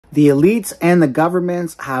The elites and the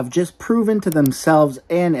governments have just proven to themselves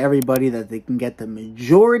and everybody that they can get the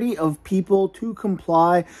majority of people to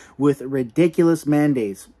comply with ridiculous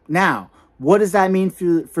mandates. Now, what does that mean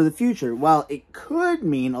for the future? Well, it could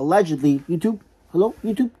mean, allegedly, YouTube, hello,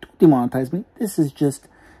 YouTube, don't demonetize me. This is just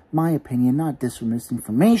my opinion, not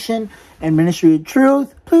misinformation and Ministry of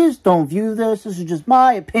Truth. Please don't view this. This is just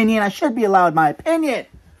my opinion. I should be allowed my opinion.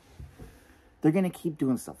 They're going to keep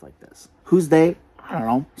doing stuff like this. Who's they? I don't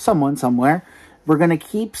know. Someone, somewhere. We're going to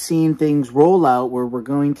keep seeing things roll out where we're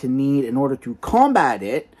going to need, in order to combat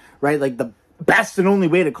it, right? Like the best and only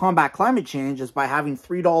way to combat climate change is by having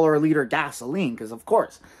 $3 a liter gasoline. Because, of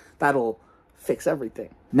course, that'll fix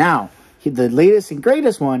everything. Now, the latest and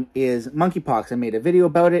greatest one is monkeypox. I made a video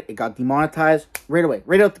about it. It got demonetized right away.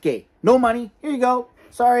 Right out the gate. No money. Here you go.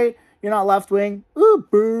 Sorry, you're not left-wing. Ooh,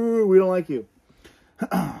 boo. We don't like you.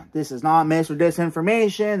 This is not mis or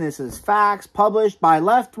disinformation. This is facts published by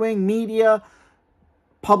left-wing media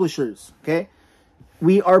publishers, okay?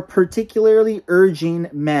 We are particularly urging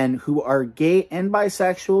men who are gay and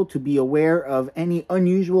bisexual to be aware of any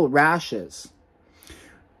unusual rashes.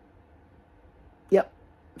 Yep.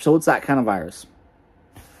 So it's that kind of virus.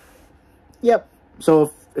 Yep.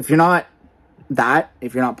 So if you're not that,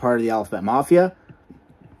 if you're not part of the alphabet mafia,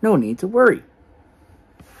 no need to worry.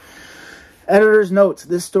 Editor's notes.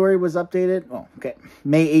 This story was updated,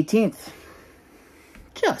 May 18th.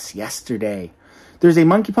 Just yesterday. There's a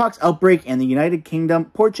monkeypox outbreak in the United Kingdom,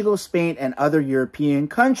 Portugal, Spain, and other European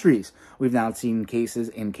countries. We've now seen cases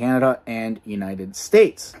in Canada and United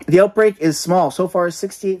States. The outbreak is small. So far,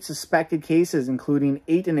 68 suspected cases, including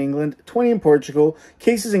 8 in England, 20 in Portugal.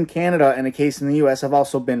 Cases in Canada and a case in the US have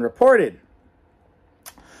also been reported.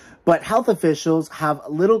 But health officials have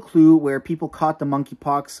little clue where people caught the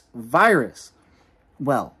monkeypox virus.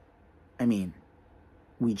 Well, I mean,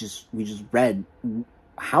 we just read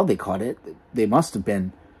how they caught it. They must have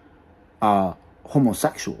been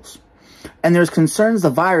homosexuals. And there's concerns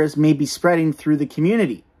the virus may be spreading through the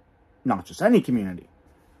community. Not just any community.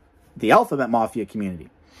 The alphabet mafia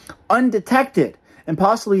community. Undetected, and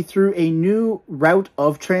possibly through a new route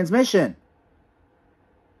of transmission.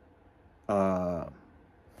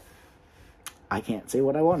 I can't say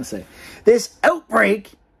what I want to say. This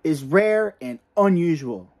outbreak is rare and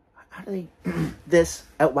unusual. How do they...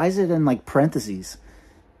 why is it in, like, parentheses?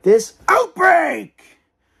 This outbreak!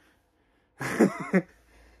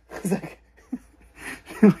 It's like...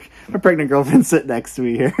 my pregnant girlfriend sitting next to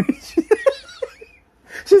me here.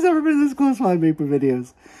 She's never been this close while I make my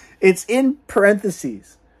videos. It's in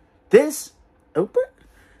parentheses. This outbreak?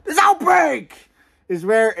 This outbreak is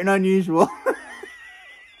rare and unusual.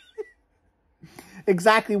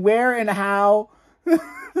 Exactly where and how the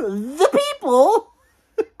people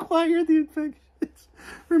acquire the infections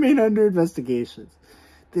remain under investigations.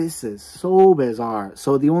 This is so bizarre.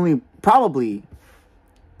 So probably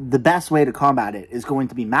the best way to combat it is going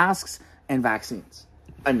to be masks and vaccines.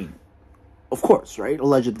 I mean, of course, right?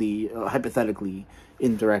 Allegedly, hypothetically,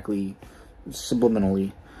 indirectly,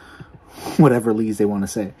 subliminally, whatever leads they want to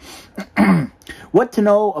say. What to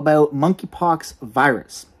know about monkeypox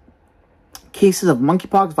virus? Cases of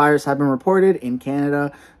monkeypox virus have been reported in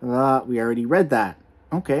Canada. We already read that.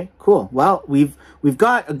 Okay, cool. Well, we've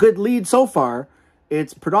got a good lead so far.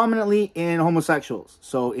 It's predominantly in homosexuals.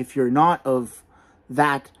 So if you're not of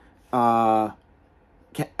that, if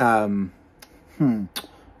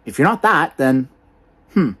you're not that, then,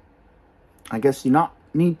 I guess you not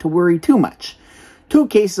need to worry too much. 2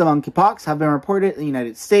 cases of monkeypox have been reported in the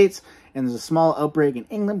United States. And there's a small outbreak in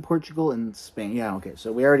England, Portugal, and Spain. Yeah, okay,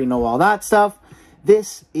 so we already know all that stuff.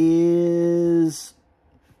 This is...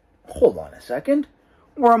 Hold on a second.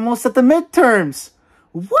 We're almost at the midterms.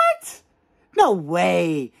 What? No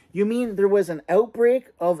way. You mean there was an outbreak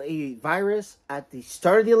of a virus at the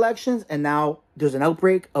start of the elections, and now there's an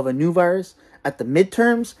outbreak of a new virus at the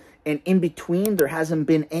midterms, and in between there hasn't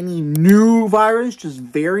been any new virus, just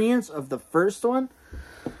variants of the first one?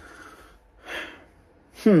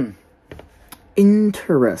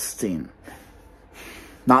 Interesting.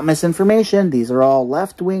 Not misinformation. These are all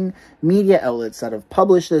left-wing media outlets that have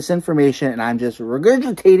published this information, and I'm just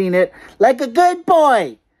regurgitating it like a good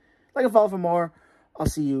boy. Like a follow for more. I'll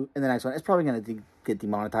see you in the next one. It's probably going to get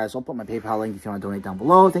demonetized, so I'll put my PayPal link if you want to donate down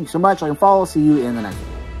below. Thank you so much. Like and follow. See you in the next one.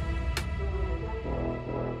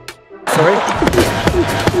 Sorry?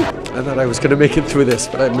 I thought I was going to make it through this,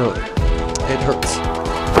 but I'm not. It hurts.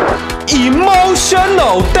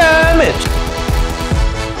 Emotional damage!